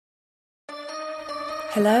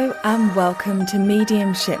Hello and welcome to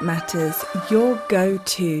Mediumship Matters, your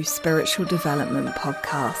go-to spiritual development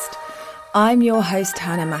podcast. I'm your host,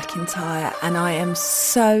 Hannah McIntyre, and I am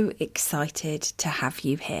so excited to have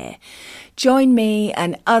you here. Join me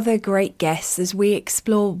and other great guests as we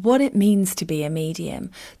explore what it means to be a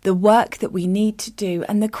medium, the work that we need to do,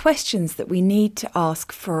 and the questions that we need to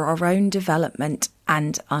ask for our own development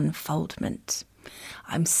and unfoldment.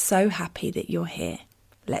 I'm so happy that you're here.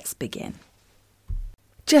 Let's begin.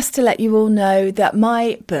 Just to let you all know that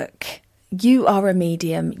my book, You Are a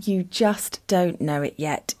Medium, You Just Don't Know It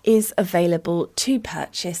Yet, is available to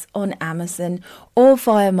purchase on Amazon or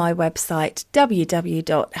via my website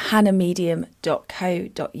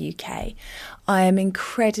www.hannahmedium.co.uk. I am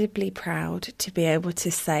incredibly proud to be able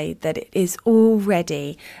to say that it is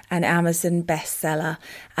already an Amazon bestseller,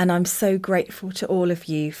 and I'm so grateful to all of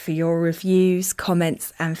you for your reviews,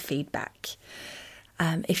 comments and feedback.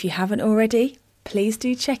 If you haven't already, please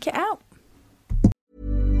do check it out.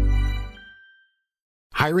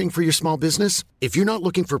 Hiring for your small business? If you're not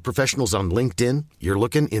looking for professionals on LinkedIn, you're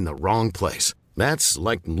looking in the wrong place. That's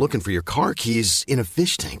like looking for your car keys in a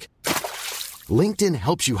fish tank. LinkedIn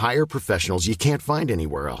helps you hire professionals you can't find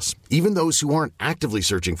anywhere else, even those who aren't actively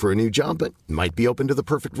searching for a new job but might be open to the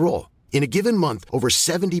perfect role. In a given month, over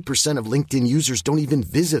 70% of LinkedIn users don't even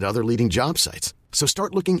visit other leading job sites. So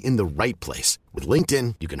start looking in the right place. With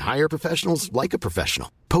LinkedIn, you can hire professionals like a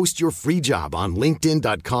professional. Post your free job on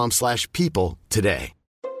linkedin.com/people today.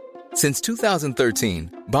 Since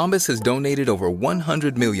 2013, Bombas has donated over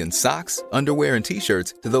 100 million socks, underwear, and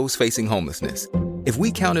T-shirts to those facing homelessness. If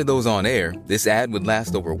we counted those on air, this ad would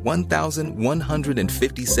last over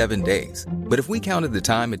 1,157 days. But if we counted the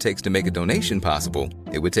time it takes to make a donation possible,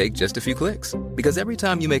 it would take just a few clicks. Because every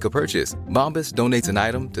time you make a purchase, Bombas donates an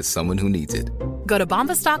item to someone who needs it. Go to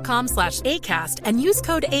bombas.com/ACAST and use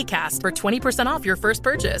code ACAST for 20% off your first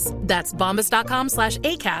purchase. That's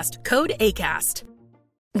bombas.com/ACAST, code ACAST.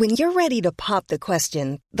 When you're ready to pop the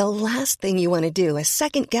question, the last thing you want to do is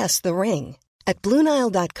second-guess the ring. At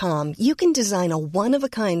BlueNile.com, you can design a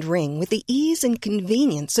one-of-a-kind ring with the ease and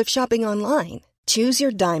convenience of shopping online. Choose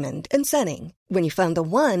your diamond and setting. When you find the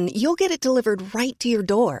one, you'll get it delivered right to your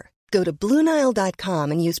door. Go to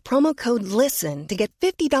BlueNile.com and use promo code LISTEN to get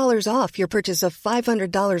 $50 off your purchase of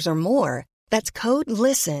 $500 or more. That's code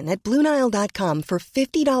LISTEN at BlueNile.com for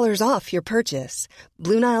 $50 off your purchase.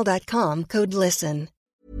 BlueNile.com, code LISTEN.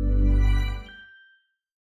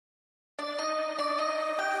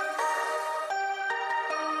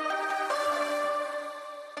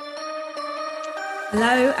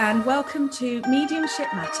 Hello and welcome to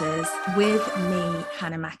Mediumship Matters with me,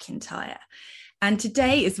 Hannah McIntyre. And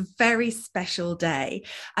today is a very special day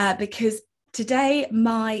because today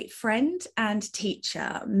my friend and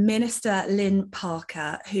teacher, Minister Lynn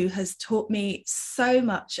Parker, who has taught me so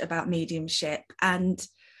much about mediumship and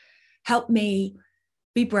helped me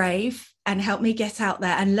be brave and help me get out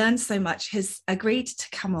there and learn so much, has agreed to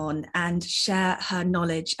come on and share her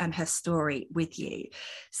knowledge and her story with you.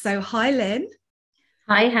 So hi, Lynn.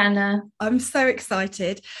 Hi, Hannah. I'm so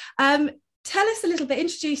excited. Tell us a little bit,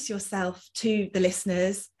 introduce yourself to the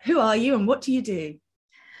listeners. Who are you and what do you do?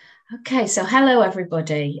 Okay, so hello,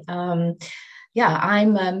 everybody. I'm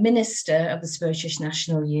a minister of the Spiritualist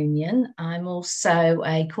National Union. I'm also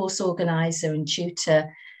a course organiser and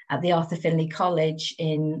tutor at the Arthur Findlay College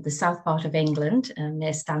in the south part of England,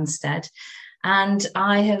 near Stansted. And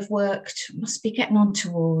I have worked, must be getting on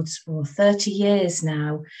towards 30 years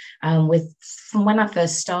now, from when I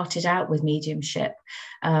first started out with mediumship.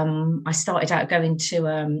 I started out going to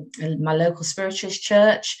my local spiritualist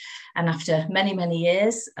church, and after many, many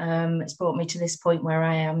years, it's brought me to this point where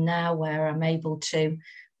I am now, where I'm able to,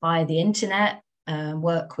 via the internet,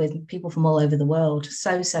 work with people from all over the world.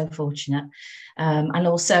 So fortunate. And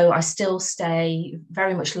also I still stay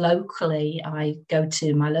very much locally. I go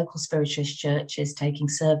to my local spiritualist churches, taking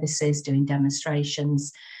services, doing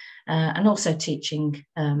demonstrations, and also teaching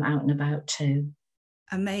out and about too.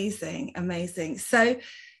 Amazing. So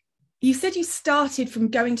you said you started from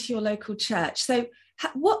going to your local church. So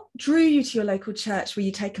what drew you to your local church? Were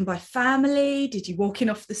you taken by family? Did you walk in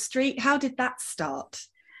off the street? How did that start?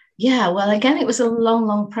 Yeah, well, again, it was a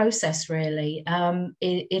long process, really.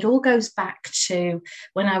 It all goes back to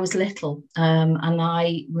when I was little. And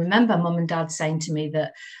I remember Mum and Dad saying to me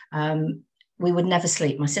that we would never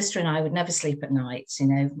sleep. My sister and I would never sleep at night.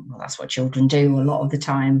 Well, that's what children do a lot of the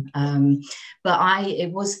time. But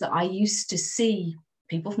it was that I used to see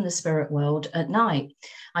people from the spirit world at night.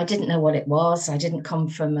 I didn't know what it was. I didn't come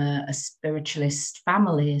from a spiritualist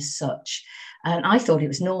family as such. And I thought it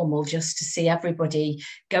was normal just to see everybody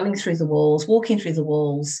going through the walls, walking through the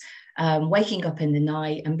walls, waking up in the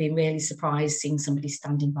night and being really surprised seeing somebody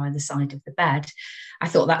standing by the side of the bed. I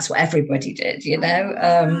thought that's what everybody did, you know.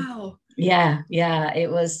 Wow. Yeah,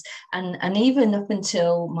 it was. And even up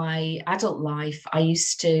until my adult life, I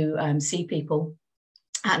used to see people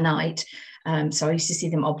at night. So I used to see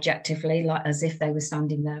them objectively, like as if they were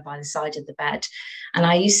standing there by the side of the bed. And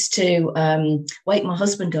I used to wake my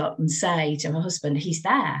husband up and say to my husband, he's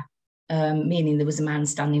there, meaning there was a man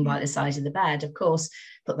standing by the side of the bed. Of course,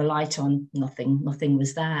 put the light on, nothing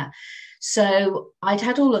was there. So I'd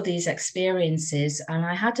had all of these experiences, and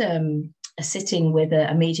I had a sitting with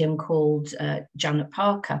a medium called Janet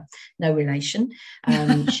Parker, no relation.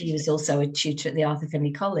 She was also a tutor at the Arthur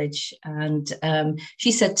Findlay College. And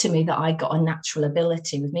she said to me that I got a natural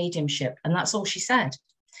ability with mediumship. And that's all she said.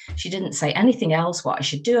 She didn't say anything else, what I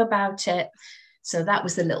should do about it. So that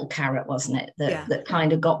was the little carrot, wasn't it? That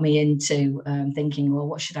kind of got me into thinking, well,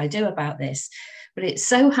 what should I do about this? But it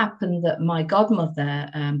so happened that my godmother,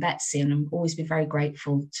 Betsy, and I'll always be very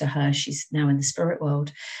grateful to her, she's now in the spirit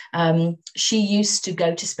world, she used to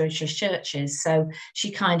go to spiritualist churches. So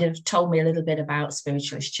she kind of told me a little bit about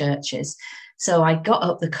spiritualist churches. So I got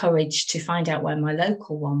up the courage to find out where my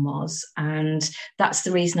local one was. And that's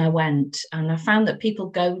the reason I went. And I found that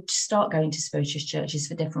people start going to spiritualist churches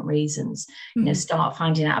for different reasons, start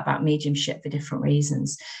finding out about mediumship for different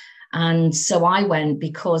reasons. And so I went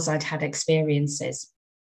because I'd had experiences.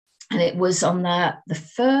 And it was on the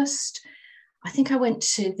first, I think I went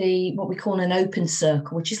to what we call an open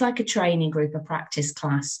circle, which is like a training group, a practice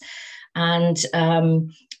class. And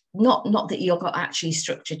not that you got actually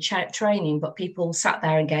structured training, but people sat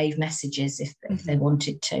there and gave messages if they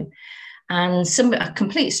wanted to. And a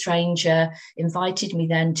complete stranger invited me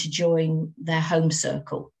then to join their home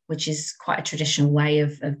circle, which is quite a traditional way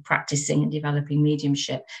of practicing and developing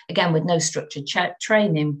mediumship. Again, with no structured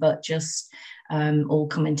training, but just all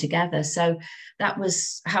coming together. So that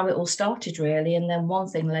was how it all started, really. And then one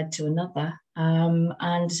thing led to another.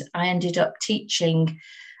 And I ended up teaching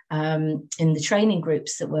in the training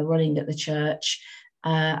groups that were running at the church.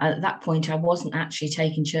 At that point, I wasn't actually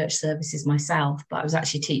taking church services myself, but I was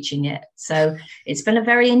actually teaching it. So it's been a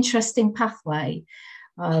very interesting pathway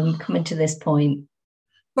coming to this point.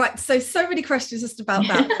 Right. So many questions just about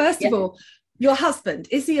that. First of all, your husband,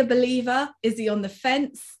 is he a believer? Is he on the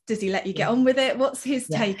fence? Does he let you get on with it? What's his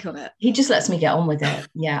take on it? He just lets me get on with it.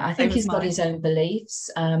 Yeah, I think he's got his own beliefs,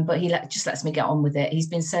 but he just lets me get on with it. He's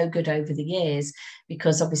been so good over the years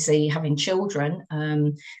because obviously having children,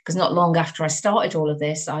 because not long after I started all of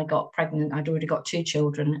this, I got pregnant. I'd already got 2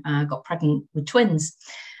 children. I got pregnant with twins.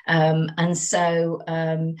 And so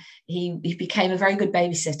he became a very good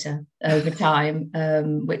babysitter over time,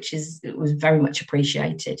 which was very much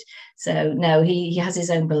appreciated. So no, he has his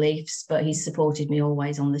own beliefs, but he's supported me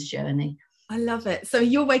always on this journey. I love it. So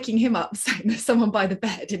you're waking him up saying there's someone by the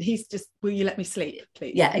bed and he's just, will you let me sleep,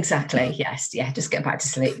 please? Yeah, exactly. Yes. Yeah. Just get back to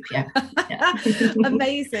sleep. Yeah.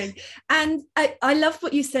 Amazing. And I love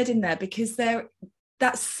what you said in there, because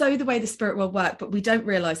that's so the way the spirit will work, but we don't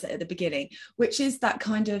realize that at the beginning, which is that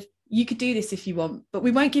kind of, you could do this if you want, but we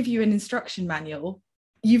won't give you an instruction manual.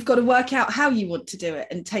 You've got to work out how you want to do it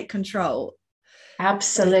and take control.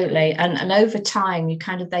 Absolutely. And over time,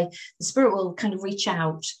 the spirit will kind of reach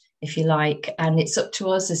out, if you like, and it's up to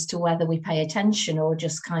us as to whether we pay attention or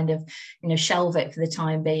just kind of, shelve it for the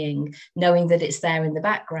time being, knowing that it's there in the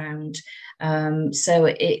background. So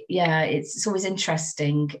it's always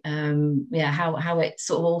interesting. How it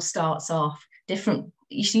sort of all starts off different.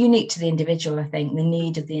 It's unique to the individual, I think, the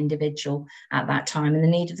need of the individual at that time and the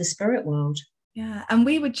need of the spirit world. Yeah, and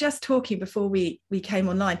we were just talking before we came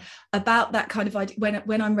online about that kind of idea.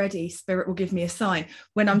 When I'm ready, spirit will give me a sign.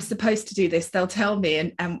 When I'm supposed to do this, they'll tell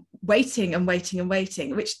me, and waiting,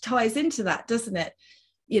 which ties into that, doesn't it?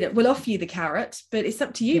 We'll offer you the carrot, but it's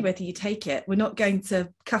up to you whether you take it. We're not going to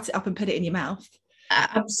cut it up and put it in your mouth.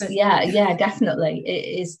 Absolutely. Yeah, definitely.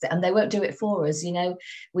 It is, and they won't do it for us.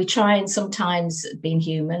 We try and sometimes, being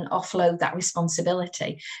human, offload that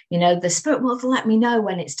responsibility. The spirit world will let me know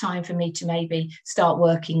when it's time for me to maybe start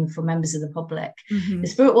working for members of the public. Mm-hmm. The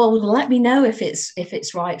spirit world will let me know if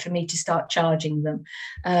it's right for me to start charging them.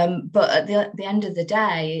 But at the end of the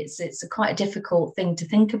day, it's quite a difficult thing to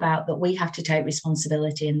think about, that we have to take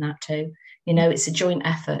responsibility in that too. It's a joint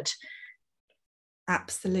effort.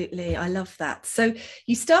 Absolutely. I love that. So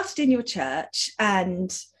you started in your church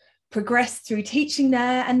and progressed through teaching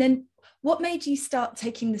there. And then what made you start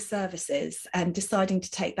taking the services and deciding to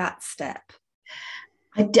take that step?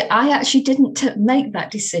 I actually didn't make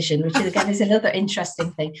that decision, which again is another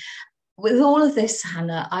interesting thing. with all of this,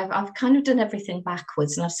 Hannah, I've kind of done everything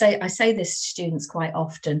backwards, and I say this to students quite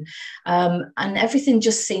often, and everything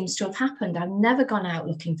just seems to have happened. I've never gone out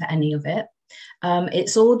looking for any of it.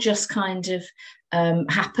 It's all just kind of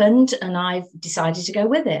happened, and I've decided to go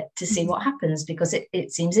with it to see what happens, because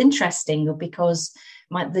it seems interesting, or because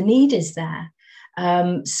the need is there.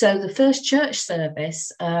 So the first church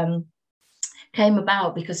service came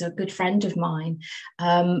about because a good friend of mine,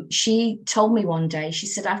 she told me one day, she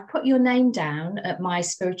said, I've put your name down at my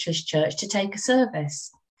spiritualist church to take a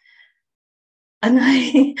service. And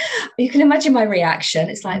you can imagine my reaction.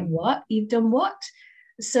 It's like, what? You've done what?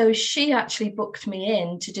 So she actually booked me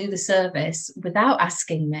in to do the service without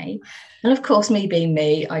asking me. And of course, me being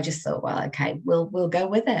me, I just thought, well, okay, we'll go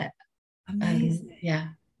with it. Amazing. Yeah.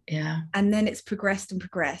 And then it's progressed and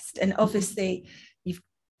progressed. And obviously, you've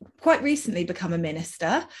quite recently become a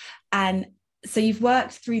minister. And so you've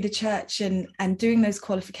worked through the church and doing those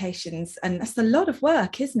qualifications. And that's a lot of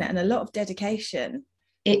work, isn't it? And a lot of dedication.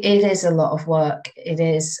 It is a lot of work. It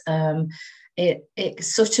is. It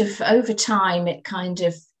sort of, over time, it kind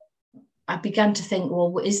of, I began to think,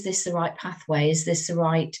 well, is this the right pathway? Is this the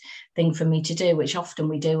right thing for me to do? Which often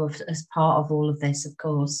we do as part of all of this, of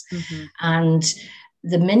course. And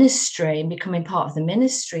the ministry, and becoming part of the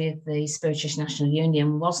ministry of the Spiritualist National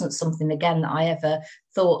Union, wasn't something, again, that I ever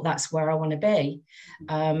thought that's where I want to be.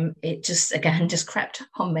 It just crept up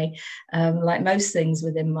on me, like most things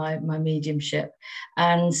within my mediumship.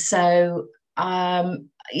 And so,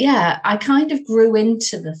 I kind of grew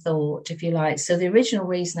into the thought, if you like. So the original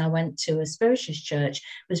reason I went to a spiritualist church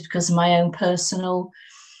was because of my own personal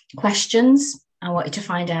questions. I wanted to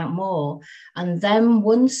find out more. And then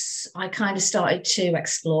once I kind of started to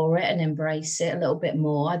explore it and embrace it a little bit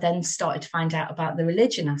more, I then started to find out about the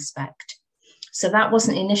religion aspect. So that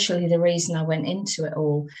wasn't initially the reason I went into it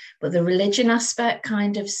all, but the religion aspect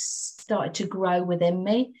kind of started to grow within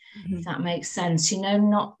me, if that makes sense.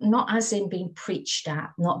 Not as in being preached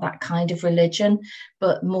at, not that kind of religion,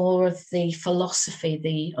 but more of the philosophy,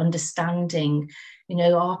 the understanding,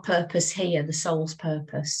 our purpose here, the soul's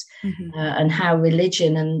purpose, and how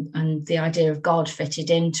religion and the idea of God fitted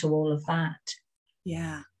into all of that.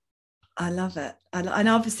 Yeah, I love it. And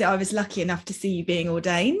obviously I was lucky enough to see you being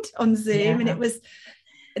ordained on Zoom, and it was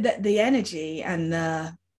the energy and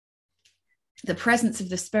the presence of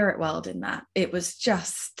the spirit world in that. It was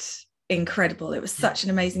just incredible. It was such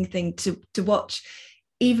an amazing thing to watch,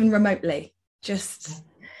 even remotely. Just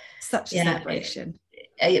such a celebration.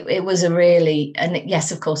 It was a really, and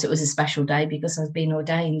yes, of course, it was a special day because I was being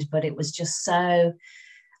ordained, but it was just so,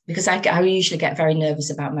 because I usually get very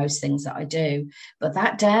nervous about most things that I do. But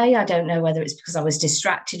that day, I don't know whether it's because I was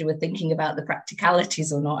distracted with thinking about the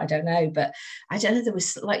practicalities or not, I don't know. But I don't know, there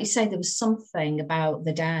was, like you say, there was something about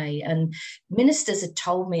the day. And ministers had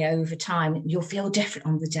told me over time, you'll feel different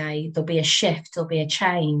on the day. There'll be a shift, there'll be a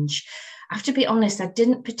change. I have to be honest, I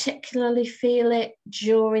didn't particularly feel it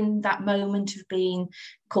during that moment of being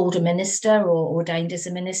called a minister or ordained as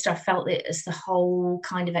a minister. I felt it as the whole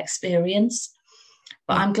kind of experience.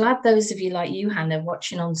 But I'm glad those of you like you, Hannah,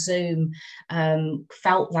 watching on Zoom,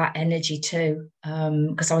 felt that energy too,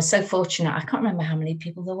 because I was so fortunate. I can't remember how many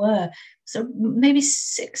people there were. So maybe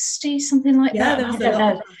 60, something like that. There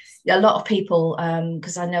was a lot of people,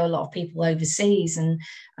 because I know a lot of people overseas, and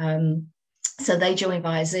so they joined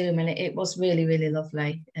via Zoom, and it was really, really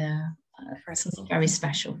lovely. Something very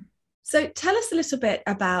special. So tell us a little bit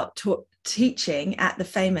about teaching at the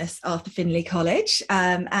famous Arthur Findlay College,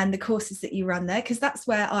 and the courses that you run there, because that's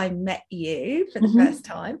where I met you for the first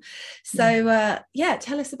time. So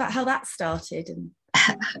tell us about how that started. And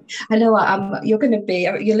I know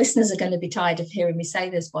your listeners are going to be tired of hearing me say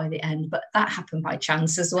this by the end, but that happened by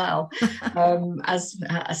chance as well, as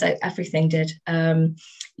everything did.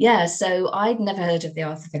 So I'd never heard of the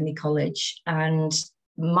Arthur Findlay College, and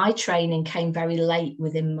my training came very late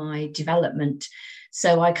within my development.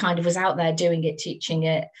 So I kind of was out there doing it, teaching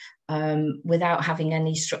it, without having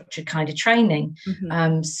any structured kind of training.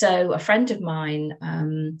 So a friend of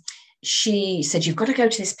mine, she said, you've got to go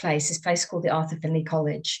to this place called the Arthur Findlay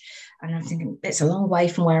College. And I'm thinking, it's a long way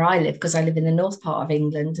from where I live, because I live in the north part of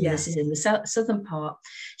England, and this is in the southern part.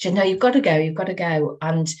 She said, no, you've got to go.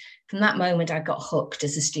 And from that moment, I got hooked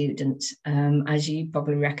as a student, as you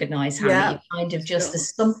probably recognise, Hannah. You kind of just,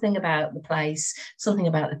 there's something about the place, something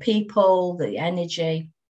about the people, the energy.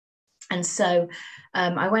 And so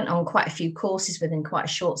I went on quite a few courses within quite a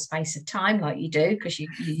short space of time, like you do, because you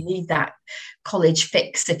need that college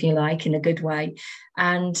fix, if you like, in a good way.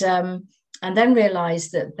 And and then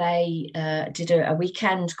realised that they did a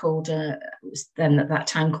weekend called, then at that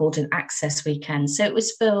time called an Access Weekend. So it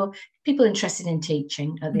was for people interested in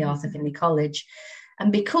teaching at the Arthur Findlay College.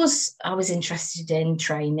 And because I was interested in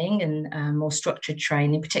training and more structured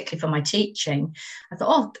training, particularly for my teaching, I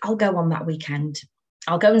thought, I'll go on that weekend.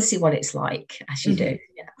 I'll go and see what it's like, as you do.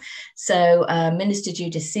 Yeah. So Minister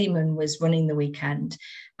Judith Seaman was running the weekend.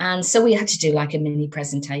 And so we had to do like a mini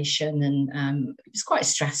presentation, and it was quite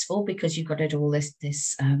stressful because you've got to do all this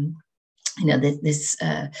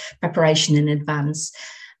preparation in advance.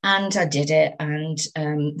 And I did it. And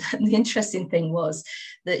the interesting thing was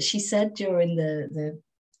that she said during the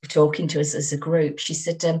talking to us as a group, she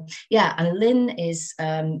said, and Lynn is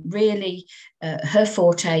really, her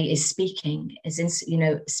forte is speaking,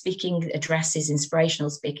 speaking addresses, inspirational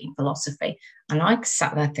speaking, philosophy. And I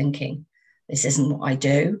sat there thinking, this isn't what I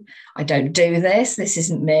do. I don't do this. This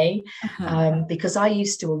isn't me. Because I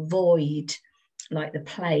used to avoid, like the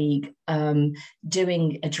plague,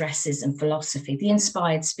 doing addresses and philosophy, the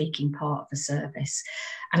inspired speaking part of the service.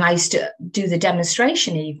 And I used to do the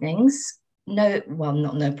demonstration evenings. Not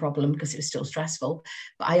no problem, because it was still stressful,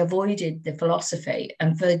 but I avoided the philosophy.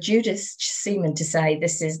 And for Judith Seaman to say,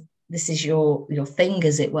 this is your thing,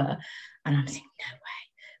 as it were. And I'm thinking, no way.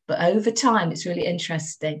 But over time, it's really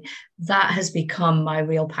interesting. That has become my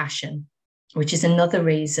real passion, which is another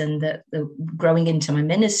reason that growing into my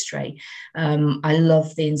ministry, I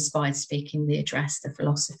love the inspired speaking, the address, the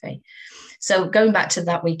philosophy. So going back to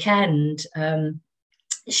that weekend,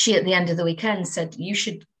 she at the end of the weekend said, you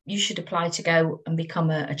should apply to go and become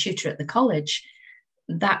a tutor at the college.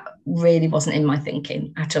 That really wasn't in my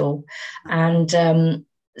thinking at all. And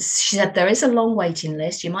she said, there is a long waiting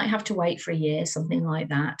list. You might have to wait for a year, something like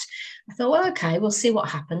that. I thought, well, okay, we'll see what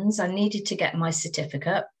happens. I needed to get my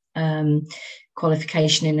certificate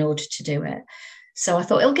qualification in order to do it. So I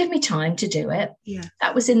thought, it'll give me time to do it. Yeah.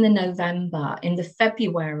 That was in the November. In the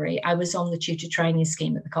February, I was on the tutor training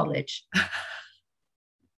scheme at the college.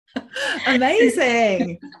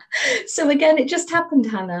 Amazing. So again, it just happened,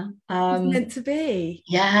 Hannah. It's meant to be.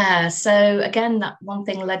 Yeah. So again, that one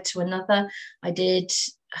thing led to another. I did,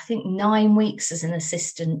 I think, 9 weeks as an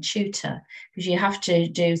assistant tutor, because you have to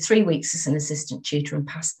do 3 weeks as an assistant tutor and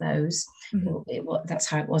pass those. That's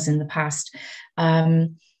how it was in the past.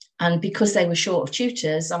 And because they were short of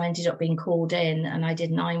tutors, I ended up being called in, and I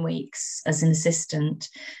did 9 weeks as an assistant.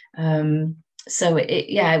 So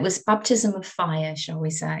it was baptism of fire, shall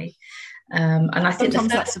we say. And I think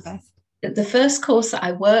that's the best. The first course that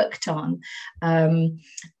I worked on,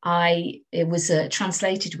 it was a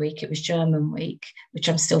translated week. It was German week, which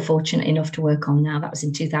I'm still fortunate enough to work on now. That was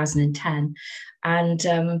in 2010.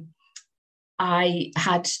 And I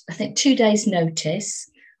had, I think, 2 days notice.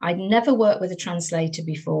 I'd never worked with a translator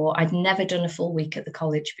before. I'd never done a full week at the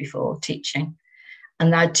college before teaching.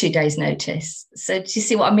 And I had 2 days notice. So do you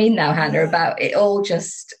see what I mean now, Hannah, about it all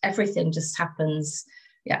everything just happens,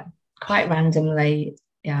 quite randomly.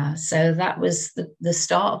 Yeah. So that was the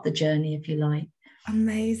start of the journey, if you like.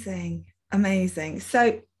 Amazing.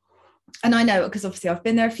 So, and I know, because obviously I've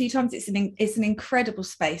been there a few times, it's an incredible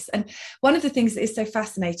space. And one of the things that is so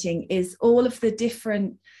fascinating is all of the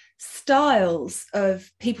different styles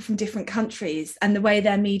of people from different countries and the way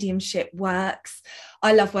their mediumship works.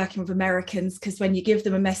 I love working with Americans, because when you give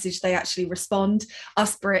them a message, they actually respond.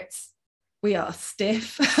 Us Brits, we are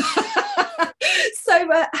stiff. So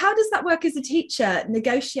how does that work as a teacher,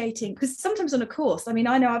 negotiating? Because sometimes on a course, I mean,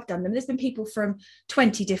 I know I've done them, there's been people from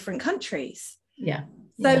 20 different countries. Yeah.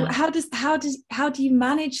 So how do you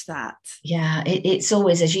manage that? Yeah, it's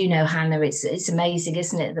always, as you know, Hannah, it's amazing,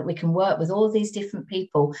 isn't it, that we can work with all these different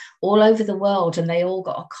people all over the world, and they all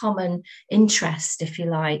got a common interest, if you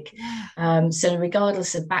like. Yeah. So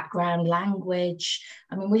regardless of background, language,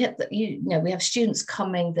 I mean, we have students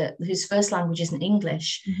coming whose first language isn't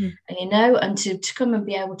English, and to come and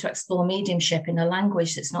be able to explore mediumship in a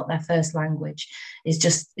language that's not their first language is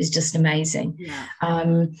just amazing.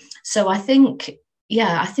 Yeah. So I think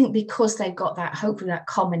because they've got that, hopefully that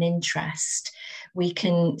common interest, we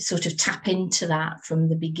can sort of tap into that from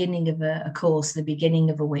the beginning of a course, the beginning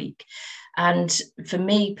of a week. And for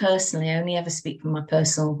me personally, I only ever speak from my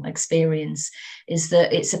personal experience, is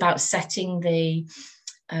that it's about setting the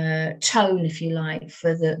tone, if you like,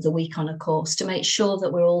 for the week on a course, to make sure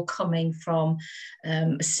that we're all coming from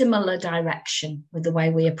a similar direction with the way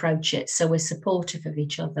we approach it. So we're supportive of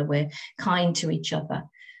each other, we're kind to each other.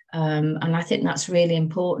 And I think that's really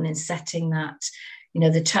important in setting that,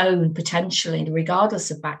 the tone potentially,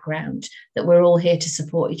 regardless of background, that we're all here to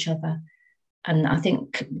support each other. And I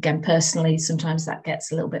think, again, personally, sometimes that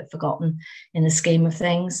gets a little bit forgotten in the scheme of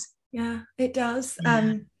things. Yeah, it does.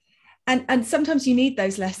 Yeah. And sometimes you need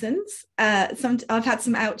those lessons. I've had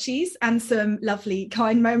some ouchies and some lovely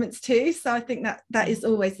kind moments too. So I think that is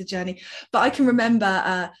always the journey. But I can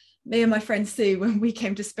remember me and my friend Sue, when we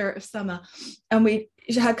came to Spirit of Summer, and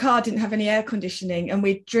her car didn't have any air conditioning, and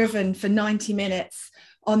we'd driven for 90 minutes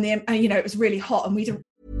on the, it was really hot, and we'd...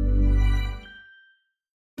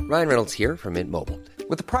 Ryan Reynolds here from Mint Mobile.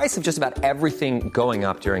 With the price of just about everything going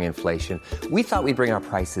up during inflation, we thought we'd bring our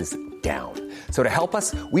prices down. So to help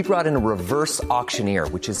us, we brought in a reverse auctioneer,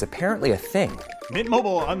 which is apparently a thing. Mint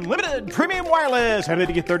Mobile Unlimited Premium Wireless. How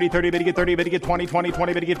to get 30, 30, bit to get 30, bit to get 20, 20,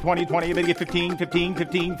 20, bit to get 20, 20, bit to get 15, 15,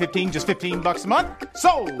 15, 15, just $15 a month?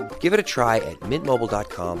 Sold! Give it a try at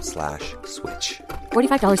mintmobile.com/switch.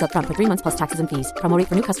 $45 up front for 3 months plus taxes and fees. Promo rate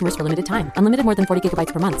for new customers for limited time. Unlimited more than 40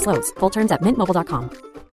 gigabytes per month. Slows full terms at mintmobile.com.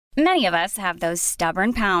 Many of us have those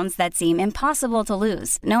stubborn pounds that seem impossible to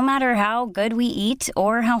lose, no matter how good we eat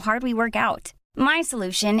or how hard we work out. My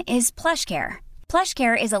solution is PlushCare.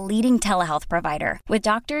 PlushCare is a leading telehealth provider with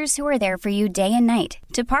doctors who are there for you day and night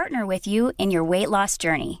to partner with you in your weight loss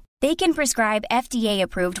journey. They can prescribe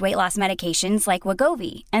FDA-approved weight loss medications like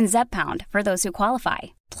Wegovy and Zepbound for those who qualify.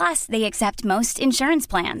 Plus, they accept most insurance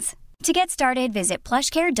plans. To get started, visit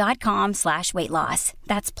plushcare.com/weightloss.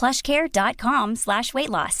 That's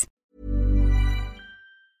plushcare.com/weightloss.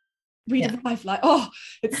 Read of life, like, oh,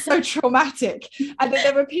 it's so traumatic. And then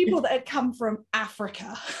there were people that had come from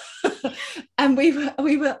Africa, and we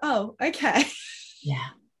were, oh, okay. Yeah.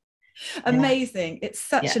 Amazing. It's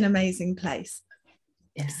such an amazing place.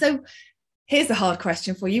 Yeah. So here's a hard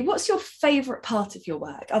question for you. What's your favorite part of your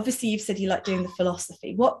work? Obviously, you've said you like doing the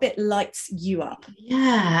philosophy. What bit lights you up?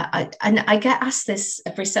 Yeah, I get asked this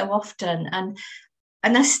every so often, and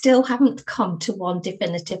I still haven't come to one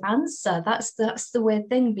definitive answer. That's the weird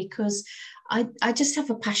thing, because I just have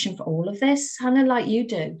a passion for all of this, Hannah, like you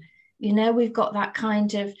do. You know, we've got that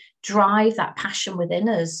kind of drive, that passion within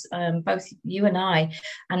us, both you and I.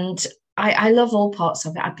 And I love all parts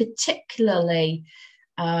of it. I particularly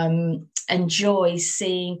enjoy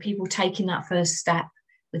seeing people taking that first step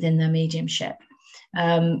within their mediumship.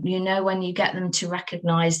 When you get them to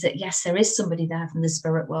recognize that, yes, there is somebody there from the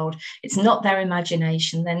spirit world. It's not their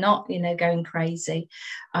imagination. They're not, going crazy.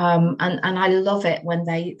 And I love it when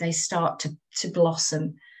they start to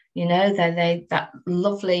blossom. They that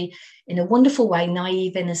lovely, in a wonderful way,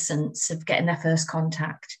 naive innocence of getting their first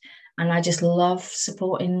contact. And I just love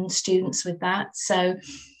supporting students with that. So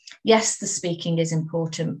yes, the speaking is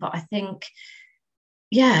important, but I think,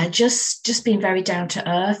 just being very down to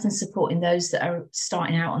earth and supporting those that are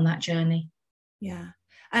starting out on that journey. Yeah.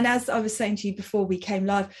 And as I was saying to you before we came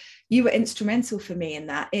live, you were instrumental for me in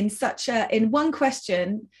that, in one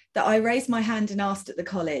question that I raised my hand and asked at the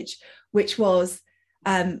college, which was,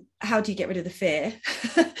 how do you get rid of the fear?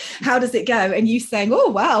 How does it go? And you saying, oh,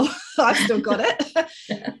 wow, I've still got it.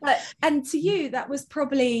 And to you, that was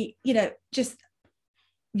probably, just,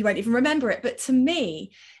 you won't even remember it. But to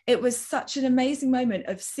me, it was such an amazing moment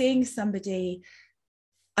of seeing somebody.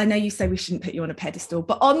 I know you say we shouldn't put you on a pedestal,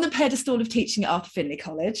 but on the pedestal of teaching at Arthur Findlay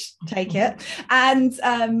College, take it. And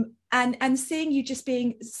seeing you just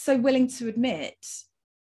being so willing to admit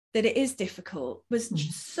that it is difficult was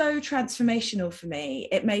so transformational for me.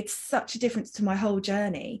 It made such a difference to my whole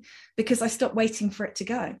journey because I stopped waiting for it to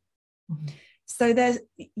go. Mm-hmm. So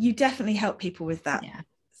you definitely help people with that. Yeah.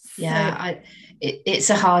 Yeah, it's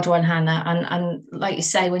a hard one, Hannah. And like you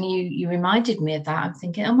say, when you reminded me of that, I'm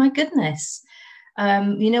thinking, oh my goodness.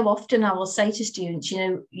 Often I will say to students,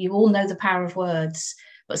 you all know the power of words,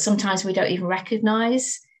 but sometimes we don't even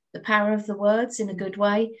recognize the power of the words in a good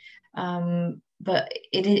way. But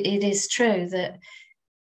it is true that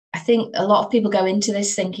I think a lot of people go into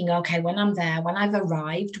this thinking, okay, when I'm there, when I've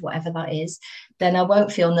arrived, whatever that is, then I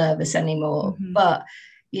won't feel nervous anymore. Mm-hmm. But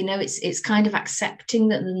it's kind of accepting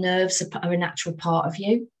that the nerves are a natural part of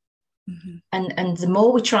you. Mm-hmm. And the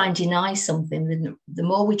more we try and deny something, the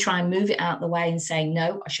more we try and move it out of the way and say,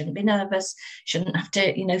 no, I shouldn't be nervous, shouldn't have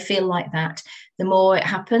to, feel like that, the more it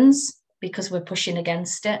happens because we're pushing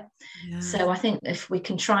against it. Yeah. So I think if we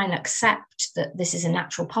can try and accept that this is a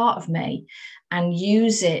natural part of me and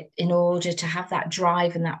use it in order to have that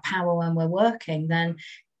drive and that power when we're working, then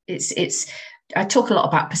it's I talk a lot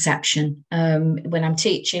about perception when I'm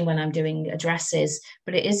teaching, when I'm doing addresses,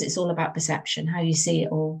 but it's all about perception, how you see it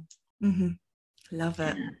all. Mm-hmm. Love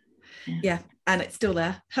it. Yeah. And it's still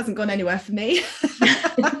there, hasn't gone anywhere for me.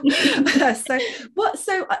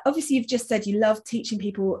 So obviously you've just said you love teaching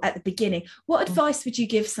people at the beginning. What advice would you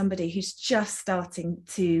give somebody who's just starting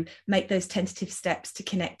to make those tentative steps to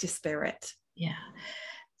connect to spirit? Yeah.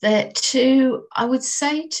 I would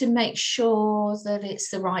say, to make sure that it's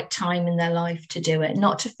the right time in their life to do it,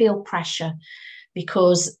 not to feel pressure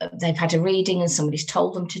because they've had a reading and somebody's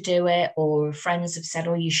told them to do it, or friends have said,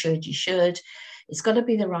 oh, you should. It's got to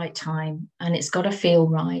be the right time, and it's got to feel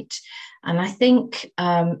right. And I think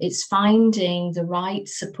it's finding the right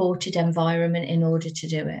supported environment in order to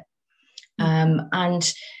do it.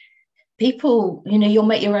 And people, you'll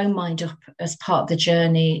make your own mind up as part of the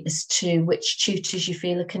journey as to which tutors you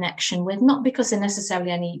feel a connection with, not because they're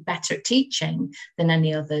necessarily any better at teaching than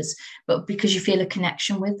any others, but because you feel a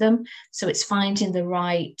connection with them. So it's finding the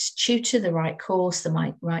right tutor, the right course,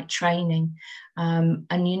 the right training. And,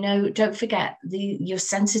 don't forget, you're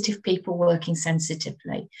sensitive people working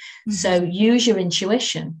sensitively. Mm-hmm. So use your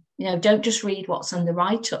intuition. Don't just read what's on the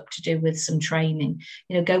write-up to do with some training.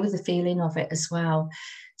 Go with the feeling of it as well.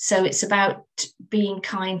 So it's about being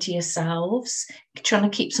kind to yourselves, trying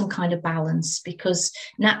to keep some kind of balance, because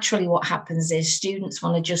naturally what happens is students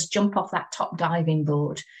want to just jump off that top diving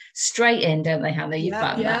board straight in, don't they, Hannah? You've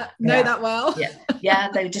found that. Know that well. Yeah,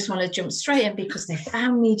 they just want to jump straight in because they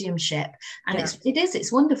found mediumship, and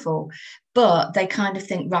it's wonderful. But they kind of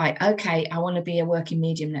think, right, okay, I want to be a working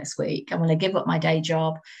medium next week. I want to give up my day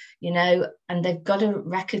job, and they've got to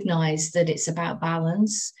recognize that it's about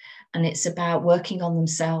balance. And it's about working on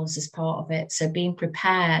themselves as part of it. So being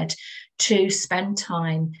prepared to spend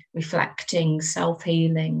time reflecting,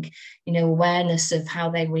 self-healing, awareness of how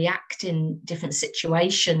they react in different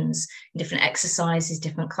situations, different exercises,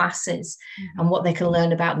 different classes, and what they can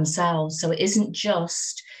learn about themselves. So it isn't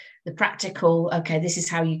just the practical, okay, this is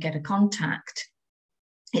how you get a contact.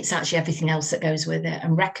 It's actually everything else that goes with it.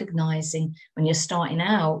 And recognizing when you're starting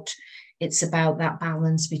out, it's about that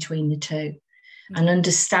balance between the two. And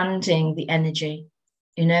understanding the energy,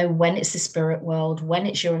 when it's the spirit world, when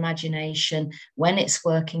it's your imagination, when it's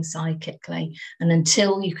working psychically. And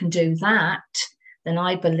until you can do that, then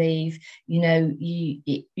I believe,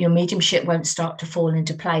 your mediumship won't start to fall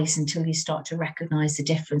into place until you start to recognize the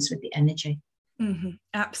difference with the energy. Mm-hmm.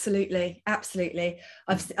 Absolutely. I've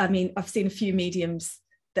seen a few mediums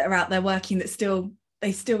that are out there working that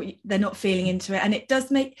they're not feeling into it. And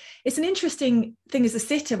it's an interesting thing as a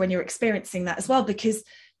sitter when you're experiencing that as well, because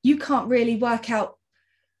you can't really work out,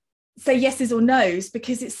 say yeses or nos,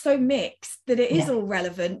 because it's so mixed that it is all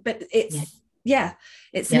relevant, but it's an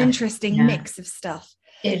interesting mix of stuff.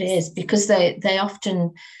 It is, because they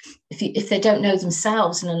often, if they don't know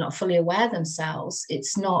themselves and are not fully aware themselves,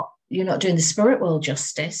 you're not doing the spirit world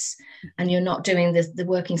justice, and you're not doing the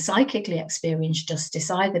working psychically experience justice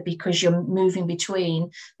either, because you're moving between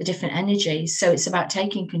the different energies. So it's about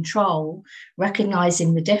taking control,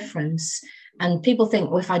 recognizing the difference. And people think,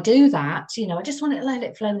 well, if I do that, I just want to let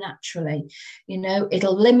it flow naturally.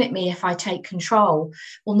 It'll limit me if I take control.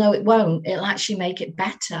 Well, no, it won't. It'll actually make it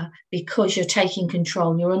better because you're taking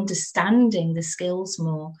control. You're understanding the skills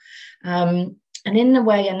more. And in a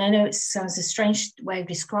way, and I know it sounds a strange way of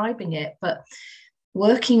describing it, but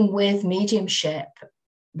working with mediumship,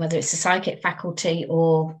 whether it's a psychic faculty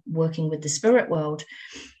or working with the spirit world,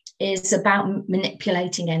 is about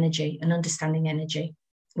manipulating energy and understanding energy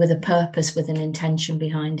with a purpose, with an intention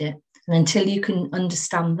behind it. And until you can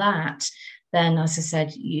understand that, then, as I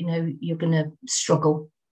said, you're going to struggle.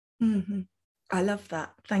 Mm-hmm. I love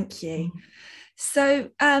that. Thank you. Mm-hmm. So,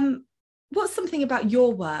 what's something about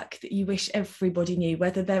your work that you wish everybody knew,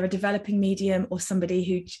 whether they're a developing medium or somebody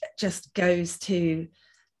who just goes to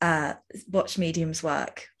watch mediums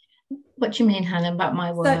work? What do you mean, Hannah, about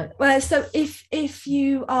my work? So if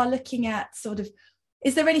you are looking at sort of,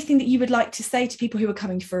 is there anything that you would like to say to people who are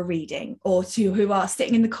coming for a reading, or who are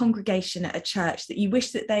sitting in the congregation at a church, that you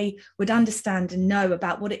wish that they would understand and know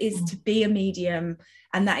about what it is to be a medium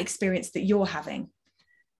and that experience that you're having?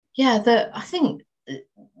 Yeah, I think,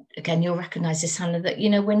 again, you'll recognise this, Hannah, that,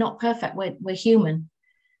 we're not perfect. We're human.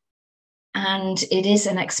 And it is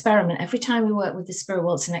an experiment. Every time we work with the spirit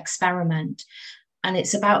world, it's an experiment. And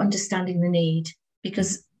it's about understanding the need,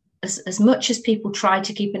 because as much as people try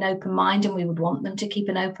to keep an open mind, and we would want them to keep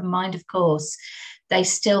an open mind, of course, they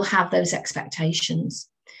still have those expectations.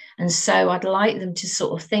 And so I'd like them to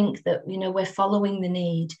sort of think that, we're following the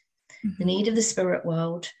need. Mm-hmm. The need of the spirit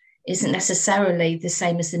world isn't necessarily the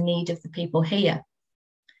same as the need of the people here.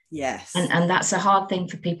 Yes. And that's a hard thing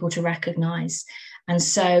for people to recognise. And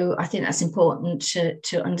so I think that's important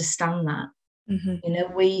to understand that.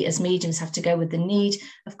 Mm-hmm. We as mediums have to go with the need,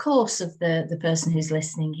 of course, of the person who's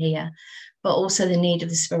listening here, but also the need of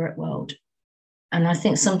the spirit world. And I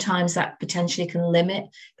think sometimes that potentially can limit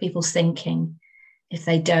people's thinking if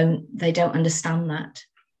they don't understand that.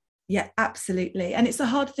 Yeah, absolutely. And it's a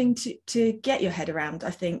hard thing to get your head around, I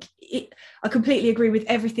think. I completely agree with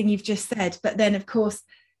everything you've just said. But then, of course,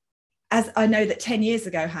 as I know that 10 years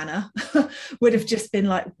ago, Hannah would have just been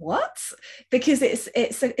like, what? Because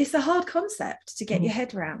it's a hard concept to get your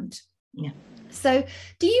head around. Yeah. So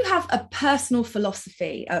do you have a personal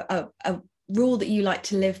philosophy, a rule that you like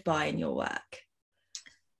to live by in your work?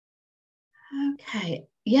 Okay.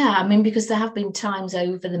 Yeah, I mean, because there have been times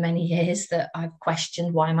over the many years that I've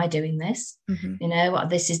questioned, why am I doing this? You know,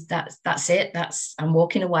 that's it. I'm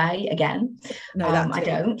walking away again. No, I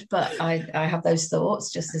don't, but I have those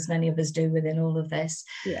thoughts, just as many of us do within all of this.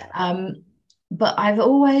 Yeah. But part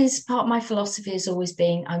of my philosophy has always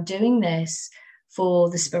been, I'm doing this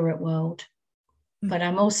for the spirit world, but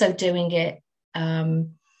I'm also doing it.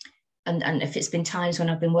 And if it's been times when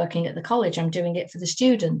I've been working at the college, I'm doing it for the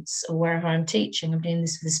students, or wherever I'm teaching, I'm doing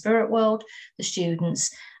this for the spirit world, the students.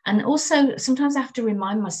 And also sometimes I have to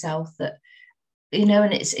remind myself that, you know,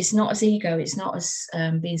 and it's not as ego, it's not as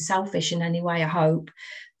being selfish in any way, I hope,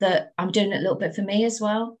 that I'm doing it a little bit for me as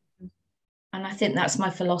well. And I think that's my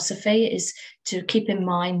philosophy, is to keep in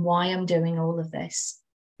mind why I'm doing all of this.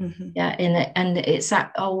 Yeah, and it's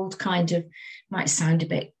that old kind of, might sound a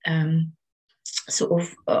bit sort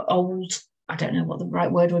of old, I don't know what the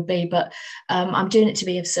right word would be, but I'm doing it to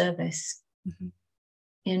be of service,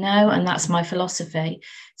 you know, and that's my philosophy.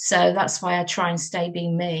 So that's why I try and stay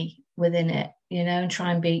being me within it, you know, and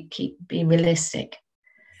try and be realistic.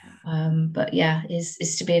 But yeah,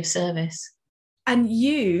 is to be of service. And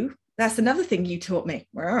that's another thing you taught me,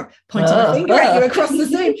 pointing my finger at you across the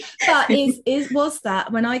Zoom, but was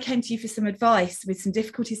that when I came to you for some advice with some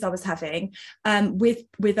difficulties I was having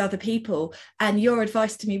with other people, and your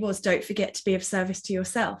advice to me was, don't forget to be of service to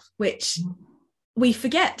yourself, which we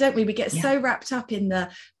forget, don't we? We get so wrapped up in the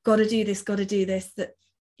got to do this, that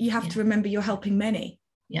you have to remember you're helping many.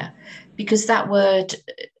 Yeah, because that word,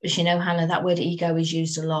 as you know, Hannah, that word ego is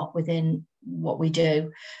used a lot within what we do.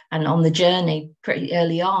 And on the journey, pretty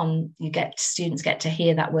early on, students get to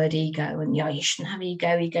hear that word ego, and you shouldn't have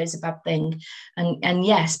ego's a bad thing. And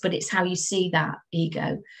yes, but it's how you see that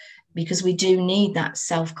ego, because we do need that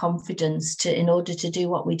self-confidence in order to do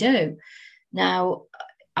what we do. Now,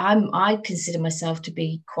 I consider myself to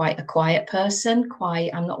be quite a quiet person.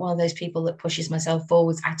 I'm not one of those people that pushes myself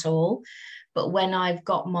forwards at all. But when I've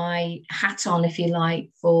got my hat on, if you like,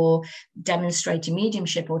 for demonstrating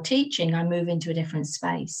mediumship or teaching, I move into a different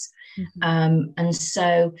space. And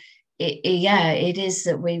so, it is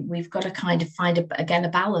that we've got to kind of find, a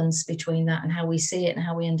balance between that and how we see it and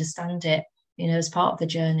how we understand it, you know, as part of the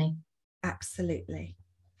journey. Absolutely.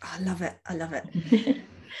 I love it.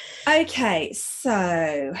 Okay,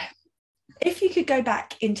 so if you could go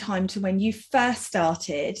back in time to when you first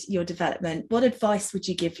started your development, what advice would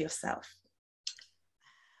you give yourself?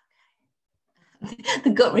 The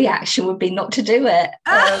gut reaction would be not to do it.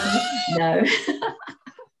 No.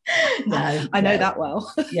 No, I know that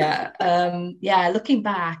well. Looking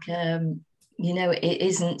back, you know,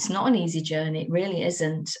 it's not an easy journey. It really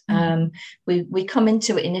isn't. We come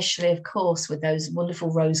into it initially, of course, with those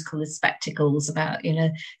wonderful rose-colored spectacles about, you know,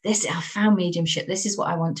 I found mediumship, this is what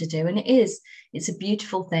I want to do. And it's a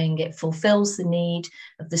beautiful thing. It fulfills the need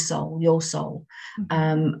of the soul, your soul,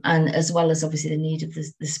 and as well as obviously the need of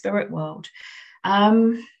the spirit world.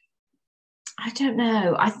 I don't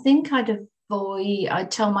know. I think I'd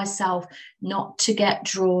tell myself not to get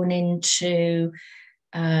drawn into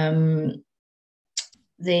maybe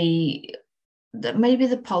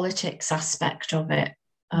the politics aspect of it,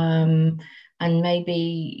 and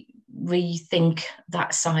maybe rethink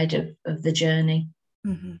that side of the journey.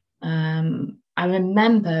 I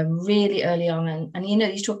remember really early on, and you know,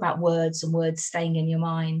 you talk about words and words staying in your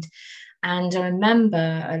mind. And I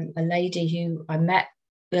remember a lady who I met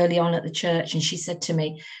early on at the church, and she said to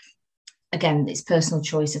me, again, it's personal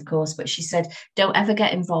choice, of course, but she said, don't ever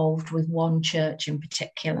get involved with one church in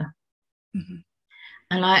particular.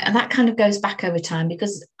 And that kind of goes back over time,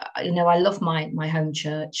 because, you know, I love my home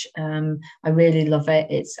church. I really love it.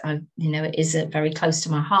 It is very close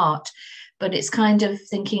to my heart, but it's kind of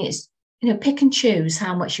thinking it's, you know, pick and choose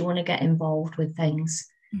how much you want to get involved with things.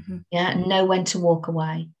 And know when to walk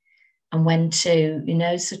away. And when to, you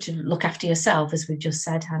know, sort of look after yourself, as we've just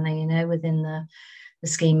said, Hannah, you know, within the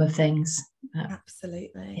scheme of things.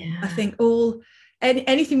 Absolutely. Yeah. I think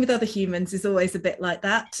anything with other humans is always a bit like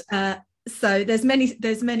that. So there's many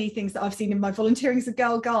things that I've seen in my Volunteering as a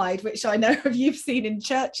Girl guide, which I know you've seen in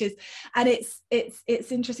churches. And it's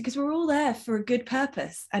interesting because we're all there for a good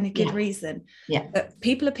purpose and a good reason. Yeah. But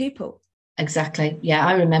people are people. Exactly. Yeah,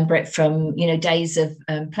 I remember it from, days of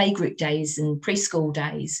playgroup days and preschool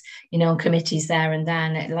days, on committees there and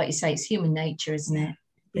then. Like you say, it's human nature, isn't it?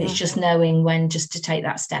 Yeah. It's just knowing when just to take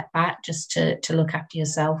that step back, just to look after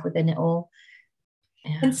yourself within it all.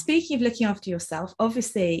 Yeah. And speaking of looking after yourself,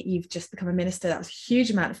 obviously you've just become a minister. That was a huge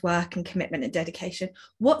amount of work and commitment and dedication.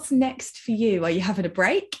 What's next for you? Are you having a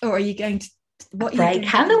break, or are you going to break?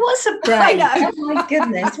 Hannah, what's a break? Oh my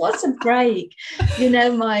goodness, what's a break?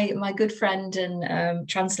 My good friend and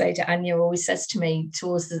translator Anya always says to me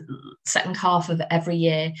towards the second half of every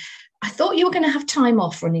year, I thought you were going to have time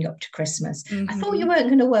off running up to Christmas. I thought you weren't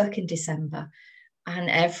going to work in December. And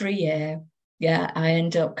every year, I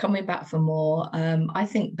end up coming back for more. I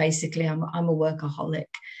think basically I'm a workaholic.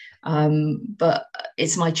 But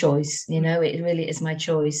it's my choice, it really is my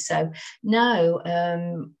choice. So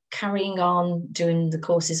no, carrying on doing the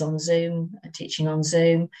courses on Zoom, teaching on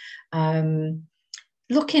Zoom,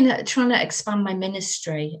 looking at trying to expand my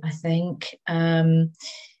ministry, I think.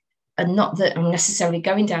 And not that I'm necessarily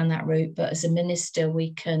going down that route, but as a minister,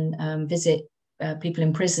 we can visit people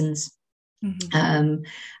in prisons. And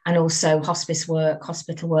also hospice work,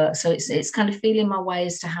 hospital work. So it's kind of feeling my way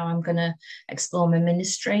as to how I'm going to explore my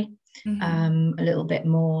ministry a little bit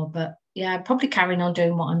more. But probably carrying on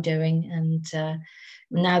doing what I'm doing. And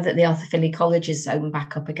now that the Arthur Findlay College is open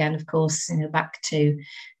back up again, of course, back to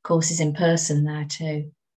courses in person there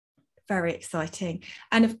too. Very exciting.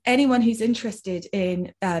 And if anyone who's interested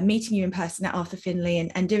in meeting you in person at Arthur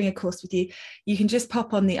Findlay and doing a course with you, you can just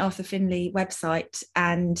pop on the Arthur Findlay website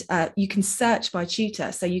and you can search by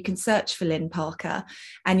tutor. So you can search for Lynn Parker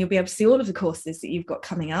and you'll be able to see all of the courses that you've got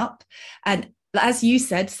coming up. And as you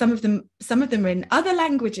said, some of them are in other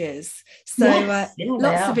languages. So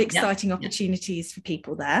lots of exciting opportunities for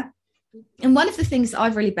people there. And one of the things that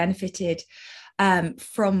I've really benefited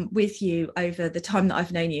from with you over the time that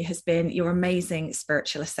I've known you has been your amazing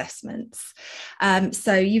spiritual assessments.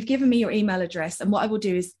 So you've given me your email address, and what I will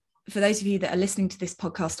do is, for those of you that are listening to this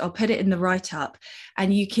podcast, I'll put it in the write-up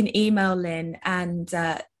and you can email Lynn and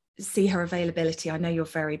see her availability. I know you're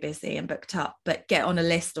very busy and booked up, but get on a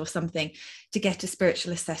list or something to get a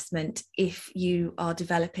spiritual assessment if you are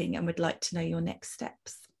developing and would like to know your next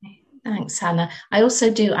steps. Thanks, Hannah. I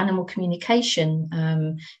also do animal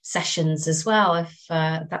communication sessions as well, if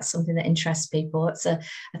that's something that interests people. It's a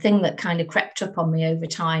thing that kind of crept up on me over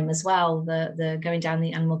time as well, the going down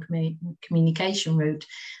the animal communication route.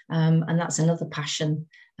 And that's another passion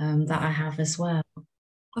that I have as well.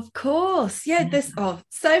 Of course. There's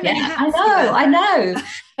so many hats. I know.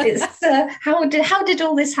 It's how did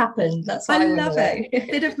all this happen? That's what I love it. A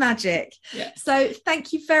bit of magic. So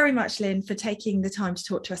thank you very much, Lynn, for taking the time to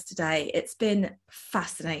talk to us today. It's been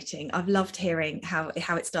fascinating. I've loved hearing how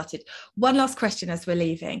it started. One last question as we're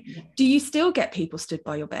leaving. Do you still get people stood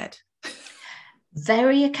by your bed?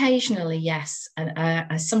 Very occasionally, yes. And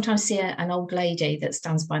I sometimes see an old lady that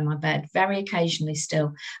stands by my bed, very occasionally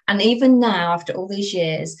still. And even now, after all these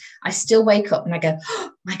years, I still wake up and I go,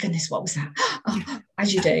 oh, my goodness, what was that? Oh,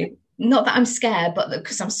 as you do. Not that I'm scared, but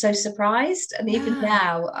because I'm so surprised. And even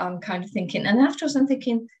now, I'm kind of thinking, and afterwards I'm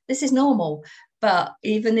thinking, this is normal. But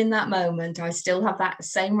even in that moment, I still have that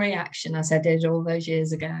same reaction as I did all those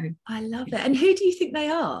years ago. I love it. And who do you think they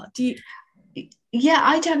are?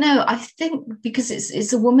 I don't know. I think because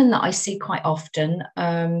it's a woman that I see quite often.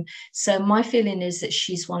 So my feeling is that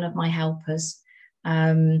she's one of my helpers.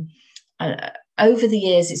 Over the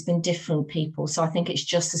years, it's been different people. So I think it's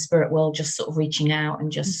just the spirit world just sort of reaching out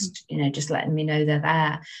and just, just letting me know they're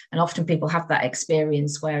there. And often people have that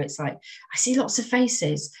experience where it's like, I see lots of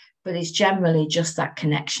faces, but it's generally just that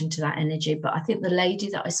connection to that energy. But I think the lady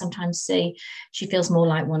that I sometimes see, she feels more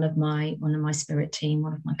like one of my spirit team,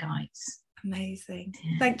 one of my guides. Amazing.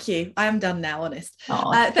 Thank you. I am done now, honest.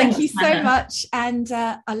 Thank you so Hannah. much. And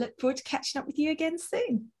I look forward to catching up with you again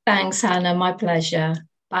soon. Thanks, Hannah. My pleasure.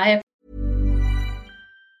 Bye.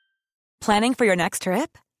 Planning for your next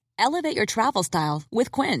trip? Elevate your travel style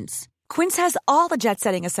with Quince. Quince has all the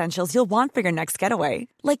jet-setting essentials you'll want for your next getaway,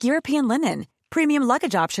 like European linen, premium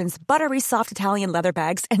luggage options, buttery soft Italian leather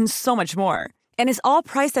bags, and so much more. And is all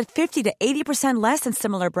priced at 50 to 80% less than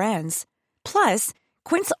similar brands. Plus,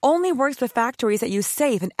 Quince only works with factories that use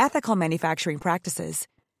safe and ethical manufacturing practices.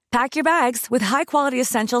 Pack your bags with high-quality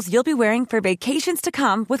essentials you'll be wearing for vacations to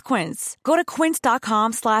come with Quince. Go to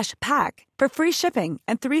quince.com/pack for free shipping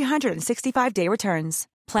and 365-day returns.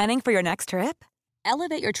 Planning for your next trip?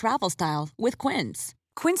 Elevate your travel style with Quince.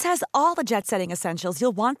 Quince has all the jet-setting essentials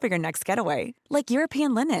you'll want for your next getaway, like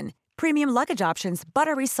European linen, premium luggage options,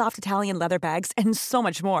 buttery soft Italian leather bags, and so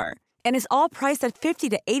much more. And is all priced at 50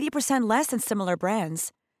 to 80% less than similar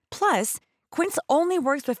brands. Plus, Quince only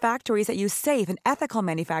works with factories that use safe and ethical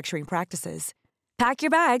manufacturing practices. Pack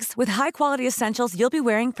your bags with high-quality essentials you'll be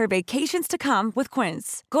wearing for vacations to come with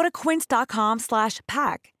Quince. Go to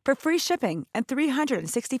quince.com/pack for free shipping and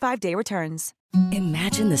 365-day returns.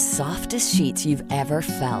 Imagine the softest sheets you've ever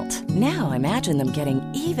felt. Now imagine them getting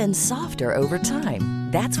even softer over time.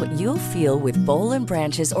 That's what you'll feel with Boll &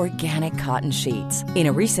 Branch's organic cotton sheets. In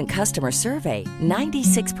a recent customer survey,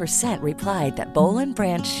 96% replied that Boll &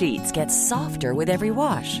 Branch sheets get softer with every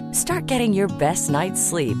wash. Start getting your best night's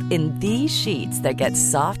sleep in these sheets that get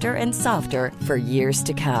softer and softer for years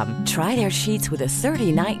to come. Try their sheets with a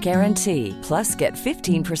 30-night guarantee. Plus, get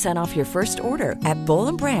 15% off your first order at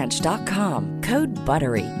bollandbranch.com. Code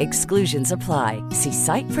BUTTERY. Exclusions apply. See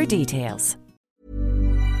site for details.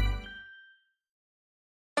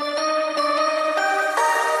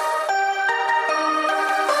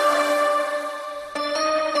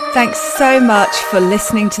 Thanks so much for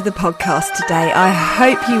listening to the podcast today. I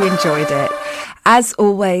hope you enjoyed it. As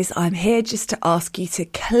always, I'm here just to ask you to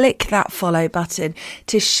click that follow button,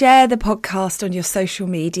 to share the podcast on your social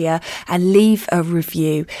media and leave a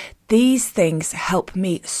review. These things help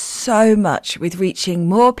me so much with reaching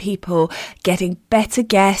more people, getting better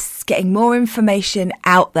guests, getting more information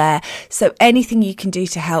out there. So anything you can do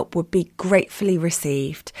to help would be gratefully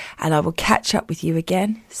received. And I will catch up with you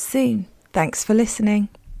again soon. Thanks for listening.